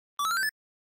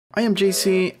I am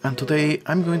JC, and today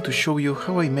I'm going to show you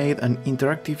how I made an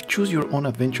interactive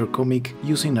choose-your-own-adventure comic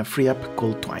using a free app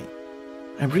called Twine.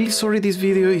 I'm really sorry this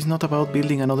video is not about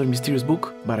building another mysterious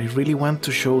book, but I really want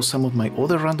to show some of my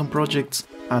other random projects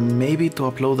and maybe to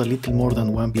upload a little more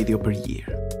than one video per year.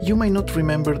 You might not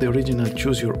remember the original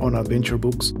choose-your-own-adventure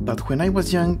books, but when I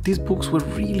was young, these books were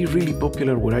really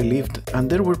popular where I lived, and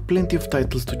there were plenty of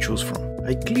titles to choose from.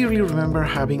 I clearly remember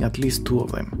having at least two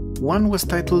of them. One was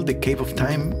titled The Cave of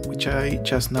Time, which I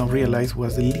just now realized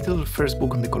was the little first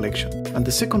book in the collection. And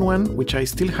the second one, which I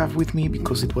still have with me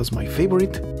because it was my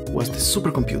favorite, was The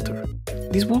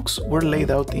Supercomputer. These books were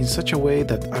laid out in such a way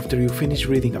that after you finished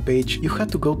reading a page, you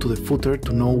had to go to the footer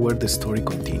to know where the story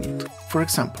continued. For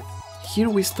example, here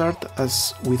we start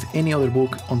as with any other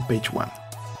book on page 1.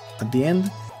 At the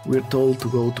end, we're told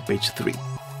to go to page 3.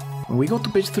 When we go to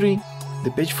page 3, the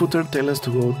page footer tells us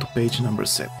to go to page number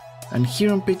 7. And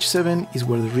here on page 7 is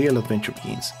where the real adventure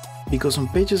begins, because on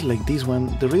pages like this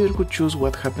one, the reader could choose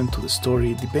what happened to the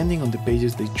story depending on the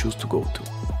pages they choose to go to.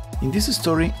 In this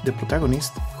story, the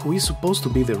protagonist, who is supposed to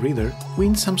be the reader,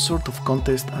 wins some sort of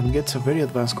contest and gets a very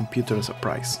advanced computer as a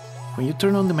prize. When you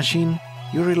turn on the machine,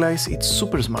 you realize it's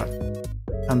super smart,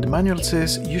 and the manual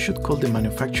says you should call the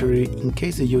manufacturer in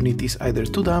case the unit is either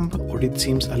too dumb or it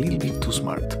seems a little bit too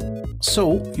smart.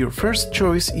 So, your first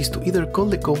choice is to either call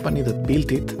the company that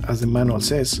built it, as the manual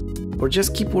says, or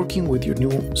just keep working with your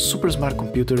new super smart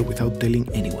computer without telling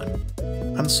anyone.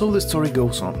 And so the story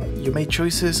goes on. You make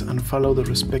choices and follow the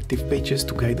respective pages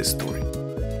to guide the story.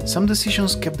 Some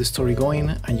decisions kept the story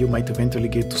going, and you might eventually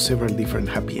get to several different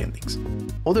happy endings.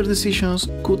 Other decisions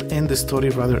could end the story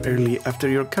rather early after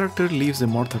your character leaves the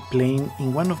mortal plane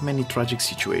in one of many tragic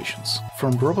situations,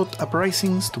 from robot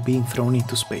uprisings to being thrown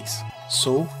into space.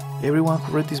 So, everyone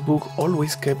who read this book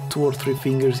always kept 2 or 3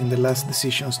 fingers in the last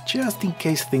decisions just in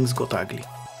case things got ugly.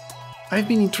 I've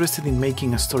been interested in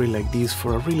making a story like this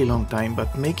for a really long time,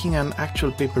 but making an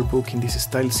actual paper book in this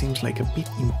style seems like a bit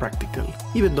impractical.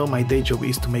 Even though my day job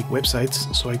is to make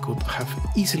websites, so I could have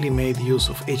easily made use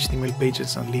of HTML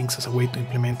pages and links as a way to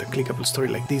implement a clickable story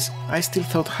like this, I still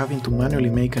thought having to manually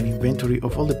make an inventory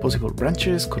of all the possible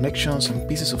branches, connections and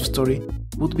pieces of story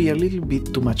would be a little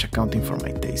bit too much accounting for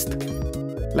my taste.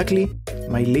 Luckily,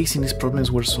 my laziness problems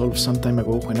were solved some time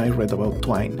ago when I read about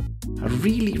Twine, a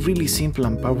really simple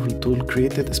and powerful tool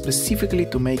created specifically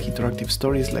to make interactive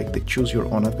stories like the Choose Your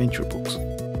Own Adventure books.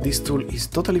 This tool is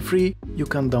totally free, you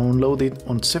can download it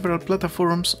on several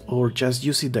platforms or just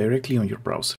use it directly on your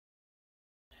browser.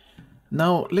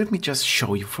 Now let me just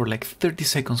show you for like 30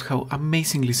 seconds how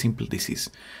amazingly simple this is.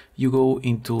 You go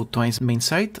into Twine's main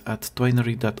site at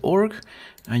twinery.org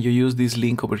and you use this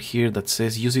link over here that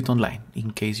says use it online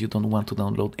in case you don't want to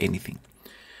download anything.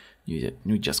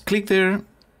 You just click there,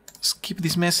 skip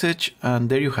this message, and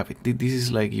there you have it. This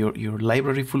is like your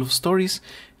library full of stories.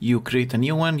 You create a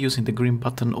new one using the green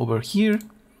button over here,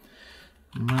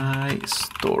 My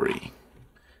Story,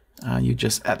 and you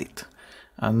just add it.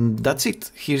 And that's it.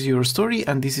 Here's your story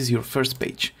and this is your first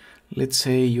page. Let's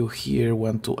say you here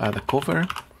want to add a cover,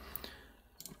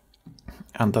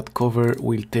 and that cover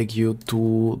will take you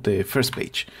to the first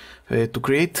page. To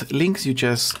create links, you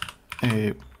just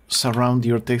surround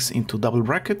your text into double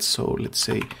brackets. So let's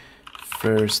say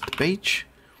first page,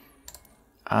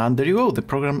 and there you go. The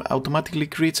program automatically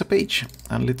creates a page.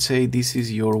 And let's say this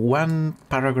is your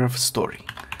 1-paragraph story.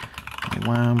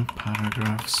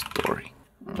 1-paragraph story.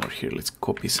 Or here, let's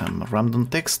copy some random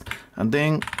text, and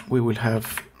then we will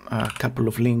have a couple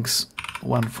of links,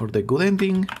 one for the good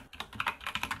ending,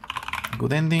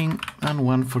 and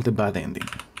one for the bad ending.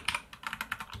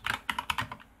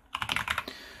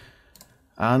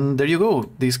 And there you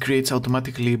go. This creates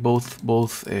automatically both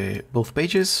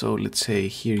pages. So let's say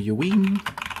here you win,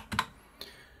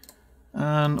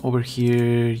 and over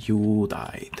here you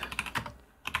died.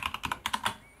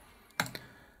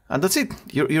 And that's it.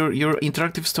 Your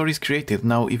interactive story is created.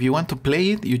 Now, if you want to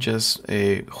play it, you just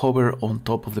hover on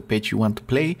top of the page you want to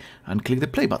play and click the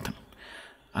play button.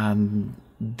 And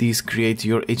this creates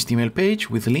your HTML page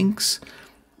with links.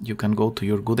 You can go to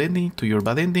your good ending, to your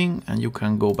bad ending, and you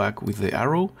can go back with the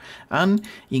arrow. And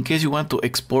in case you want to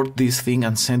export this thing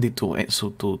and send it to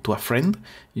a friend,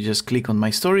 you just click on My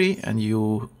Story and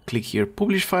you click here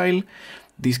Publish File.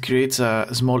 This creates a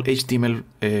small HTML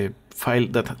file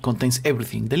that contains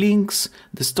everything, the links,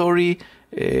 the story,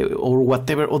 or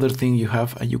whatever other thing you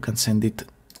have, and you can send it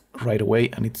right away,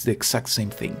 and it's the exact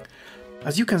same thing.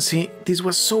 As you can see, this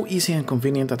was so easy and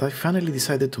convenient that I finally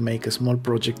decided to make a small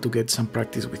project to get some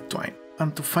practice with Twine,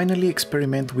 and to finally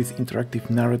experiment with interactive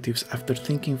narratives after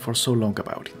thinking for so long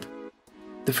about it.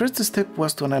 The first step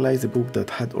was to analyze the book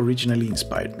that had originally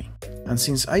inspired me. and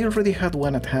since I already had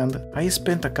one at hand, I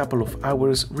spent a couple of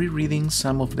hours rereading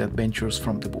some of the adventures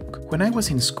from the book. When I was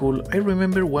in school, I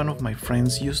remember one of my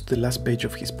friends used the last page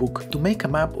of his book to make a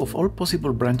map of all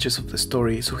possible branches of the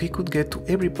story so he could get to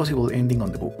every possible ending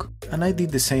on the book. And I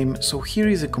did the same, so here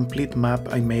is a complete map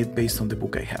I made based on the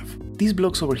book I have. These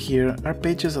blocks over here are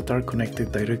pages that are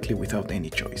connected directly without any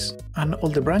choice. And all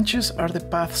the branches are the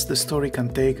paths the story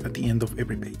can take at the end of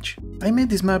every page. I made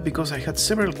this map because I had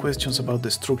several questions about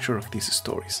the structure of these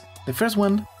stories. The first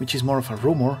one, which is more of a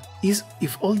rumor, is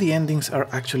if all the endings are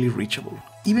actually reachable.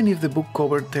 Even if the book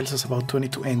cover tells us about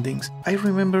 22 endings, I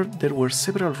remember there were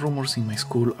several rumors in my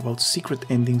school about secret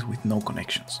endings with no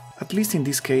connections. At least in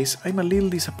this case, I'm a little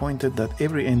disappointed that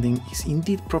every ending is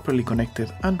indeed properly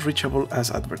connected and reachable as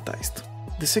advertised.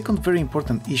 The second very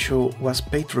important issue was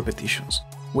paid repetitions.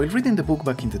 While reading the book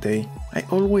back in the day, I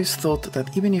always thought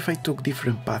that even if I took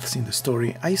different paths in the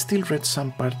story, I still read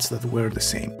some parts that were the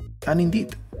same. And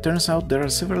indeed, turns out there are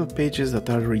several pages that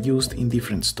are reused in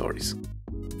different stories.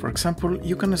 For example,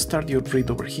 you can start your read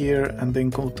over here and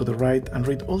then go to the right and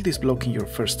read all this block in your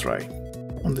first try.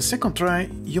 On the second try,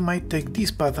 you might take this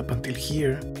path up until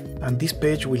here, and this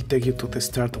page will take you to the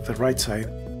start of the right side,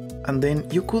 and then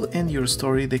you could end your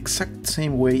story the exact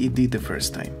same way it did the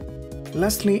first time.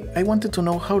 Lastly, I wanted to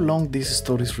know how long these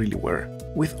stories really were.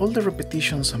 With all the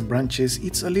repetitions and branches,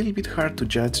 it's a little bit hard to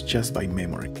judge just by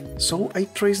memory. So I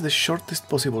traced the shortest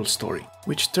possible story,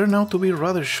 which turned out to be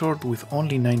rather short with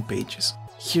only 9 pages.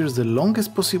 Here's the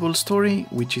longest possible story,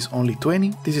 which is only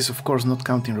 20. This is of course not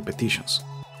counting repetitions.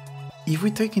 If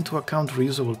we take into account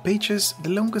reusable pages, the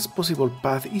longest possible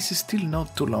path is still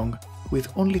not too long,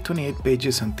 with only 28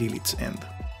 pages until its end.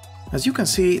 As you can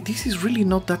see, this is really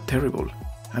not that terrible.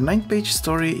 A 9-page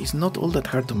story is not all that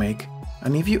hard to make,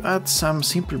 and if you add some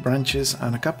simple branches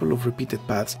and a couple of repeated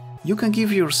paths, you can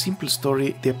give your simple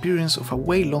story the appearance of a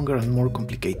way longer and more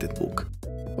complicated book.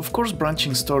 Of course,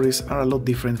 branching stories are a lot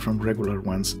different from regular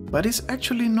ones, but it's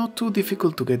actually not too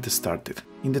difficult to get started.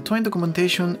 In the Twine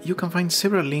documentation, you can find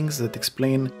several links that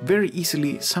explain very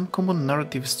easily some common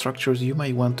narrative structures you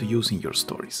might want to use in your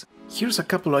stories. Here's a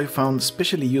couple I found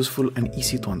especially useful and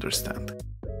easy to understand.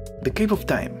 The Cave of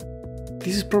Time.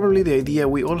 This is probably the idea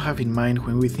we all have in mind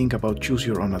when we think about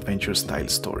choose-your-own-adventure style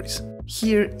stories.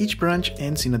 Here, each branch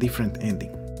ends in a different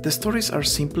ending. The stories are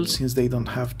simple since they don't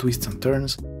have twists and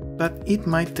turns, but it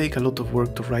might take a lot of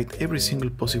work to write every single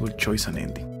possible choice and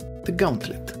ending. The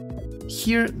Gauntlet.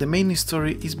 Here, the main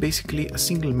story is basically a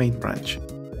single main branch,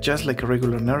 just like a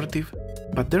regular narrative,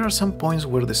 but there are some points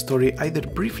where the story either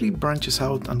briefly branches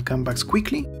out and comes back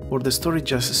quickly, or the story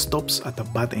just stops at a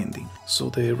bad ending, so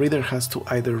the reader has to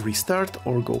either restart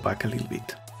or go back a little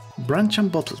bit. Branch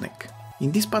and Bottleneck.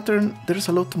 In this pattern, there's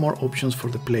a lot more options for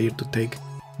the player to take,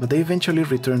 but they eventually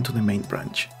return to the main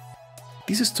branch.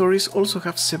 These stories also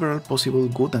have several possible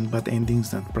good and bad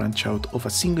endings that branch out of a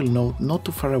single node not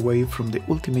too far away from the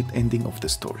ultimate ending of the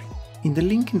story. In the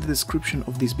link in the description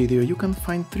of this video you can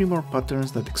find 3 more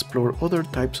patterns that explore other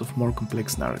types of more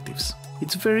complex narratives.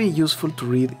 It's very useful to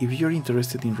read if you're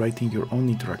interested in writing your own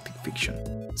interactive fiction.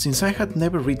 Since I had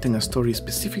never written a story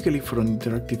specifically for an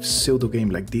interactive pseudo-game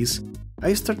like this,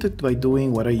 I started by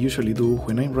doing what I usually do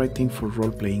when I'm writing for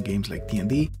role-playing games like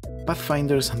D&D,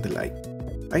 Pathfinders and the like.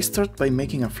 I start by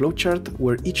making a flowchart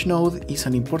where each node is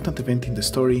an important event in the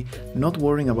story, not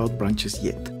worrying about branches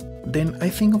yet. Then I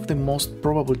think of the most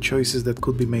probable choices that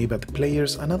could be made by the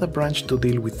players and add a branch to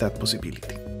deal with that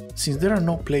possibility. Since there are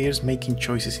no players making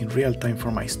choices in real time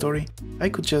for my story, I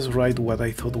could just write what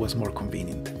I thought was more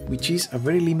convenient, which is a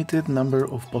very limited number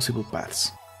of possible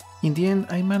paths. In the end,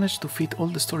 I managed to fit all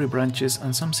the story branches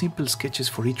and some simple sketches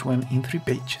for each one in 3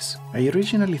 pages. I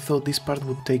originally thought this part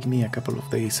would take me a couple of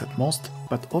days at most,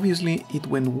 but obviously it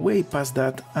went way past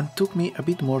that and took me a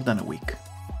bit more than a week.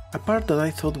 A part that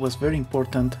I thought was very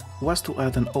important was to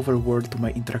add an overworld to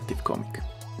my interactive comic.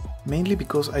 Mainly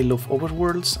because I love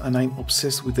overworlds and I'm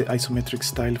obsessed with the isometric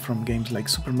style from games like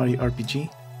Super Mario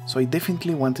RPG, so I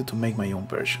definitely wanted to make my own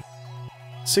version.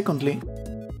 Secondly,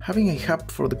 having a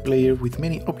hub for the player with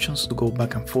many options to go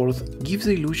back and forth gives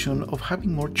the illusion of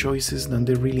having more choices than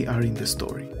there really are in the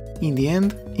story. In the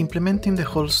end, implementing the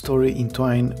whole story in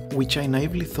Twine, which I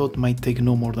naively thought might take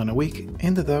no more than a week,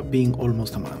 ended up being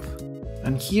almost a month.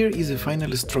 And here is the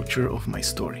final structure of my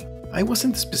story. I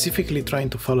wasn't specifically trying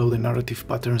to follow the narrative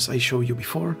patterns I showed you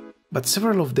before, but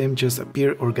several of them just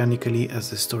appear organically as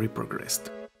the story progressed.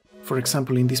 For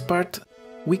example, in this part,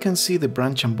 we can see the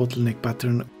branch and bottleneck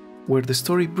pattern, where the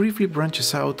story briefly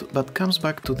branches out but comes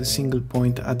back to the single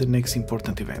point at the next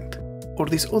important event. Or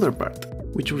this other part,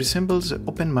 which resembles the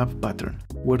open map pattern,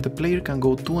 where the player can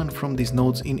go to and from these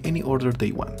nodes in any order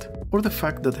they want. or the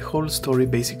fact that the whole story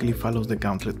basically follows the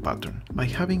gauntlet pattern, by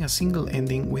having a single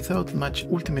ending without much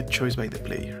ultimate choice by the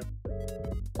player.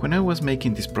 When I was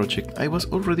making this project, I was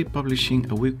already publishing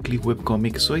a weekly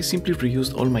webcomic, so I simply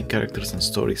reused all my characters and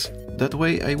stories. That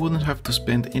way I wouldn't have to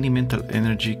spend any mental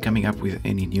energy coming up with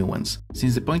any new ones,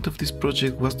 since the point of this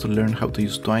project was to learn how to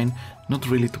use Twine, not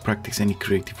really to practice any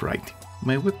creative writing.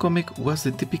 My webcomic was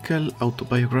the typical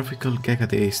autobiographical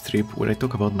gag-a-day strip where I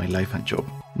talk about my life and job.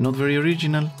 Not very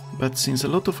original, but since a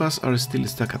lot of us are still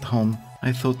stuck at home,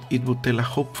 I thought it would tell a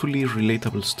hopefully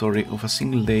relatable story of a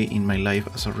single day in my life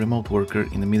as a remote worker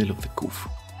in the middle of the coof.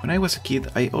 When I was a kid,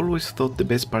 I always thought the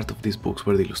best part of these books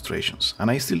were the illustrations,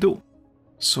 and I still do.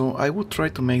 So I would try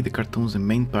to make the cartoons the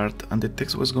main part, and the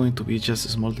text was going to be just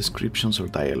small descriptions or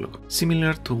dialogue,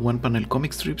 similar to one-panel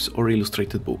comic strips or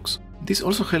illustrated books. This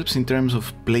also helps in terms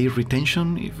of player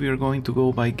retention, if we are going to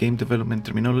go by game development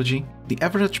terminology. The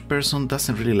average person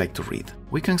doesn't really like to read.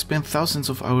 We can spend thousands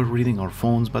of hours reading our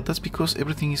phones, but that's because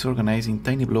everything is organized in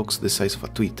tiny blocks the size of a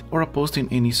tweet, or a post in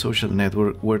any social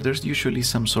network where there's usually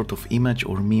some sort of image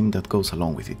or meme that goes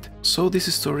along with it. So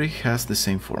this story has the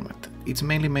same format. It's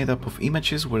mainly made up of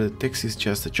images where the text is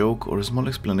just a joke or a small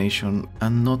explanation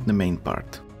and not the main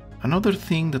part. Another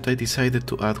thing that I decided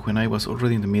to add when I was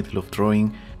already in the middle of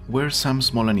drawing were some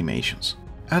small animations.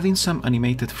 Adding some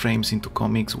animated frames into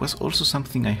comics was also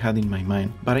something I had in my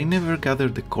mind, but I never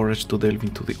gathered the courage to delve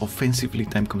into the offensively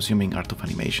time-consuming art of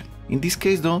animation. In this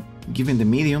case though, given the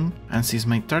medium, and since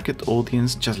my target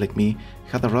audience, just like me,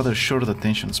 had a rather short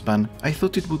attention span, I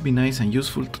thought it would be nice and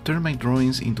useful to turn my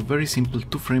drawings into very simple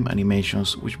 2-frame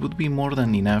animations, which would be more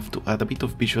than enough to add a bit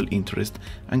of visual interest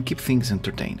and keep things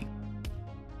entertaining.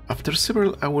 After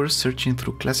several hours searching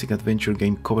through classic adventure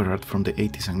game cover art from the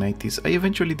 80s and 90s, I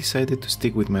eventually decided to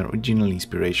stick with my original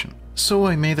inspiration. So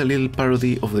I made a little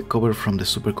parody of the cover from the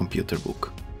supercomputer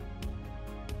book.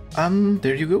 And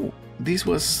there you go. This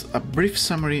was a brief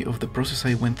summary of the process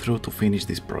I went through to finish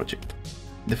this project.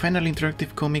 The final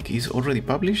interactive comic is already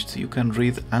published, you can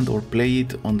read and or play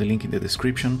it on the link in the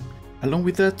description. Along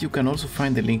with that, you can also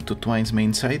find the link to Twine's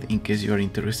main site in case you are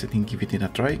interested in giving it a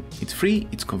try. It's free,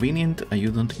 it's convenient, and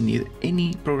you don't need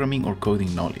any programming or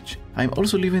coding knowledge. I'm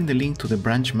also leaving the link to the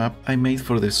branch map I made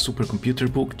for the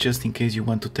supercomputer book just in case you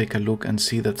want to take a look and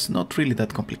see that's not really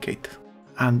that complicated.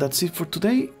 And that's it for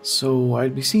today, so I'll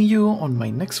be seeing you on my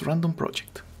next random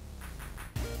project.